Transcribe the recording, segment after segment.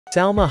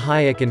Salma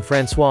Hayek and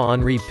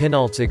François-Henri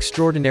Pinault's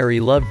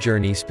extraordinary love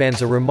journey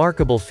spans a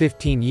remarkable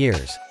 15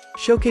 years,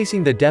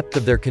 showcasing the depth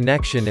of their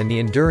connection and the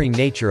enduring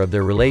nature of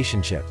their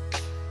relationship.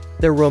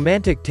 Their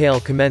romantic tale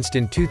commenced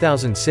in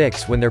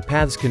 2006 when their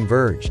paths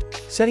converged,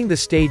 setting the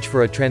stage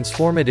for a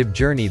transformative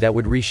journey that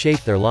would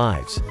reshape their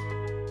lives.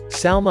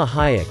 Salma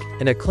Hayek,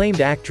 an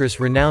acclaimed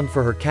actress renowned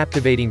for her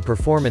captivating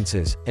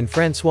performances, and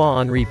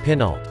François-Henri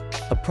Pinault,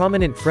 a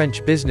prominent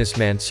French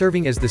businessman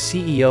serving as the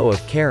CEO of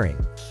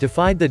Kering,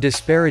 defied the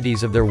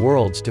disparities of their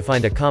worlds to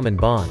find a common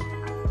bond.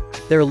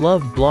 Their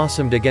love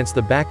blossomed against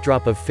the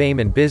backdrop of fame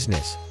and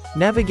business,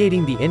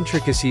 navigating the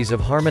intricacies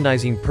of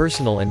harmonizing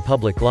personal and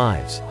public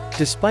lives.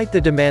 Despite the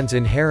demands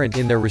inherent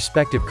in their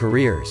respective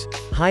careers,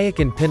 Hayek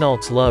and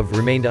Pinault's love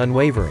remained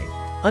unwavering,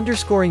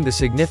 underscoring the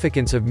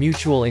significance of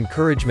mutual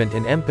encouragement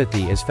and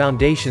empathy as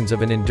foundations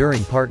of an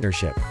enduring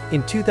partnership.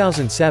 In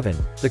 2007,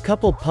 the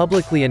couple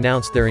publicly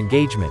announced their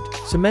engagement,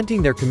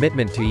 cementing their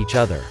commitment to each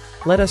other.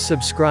 Let us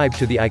subscribe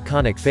to the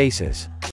iconic faces.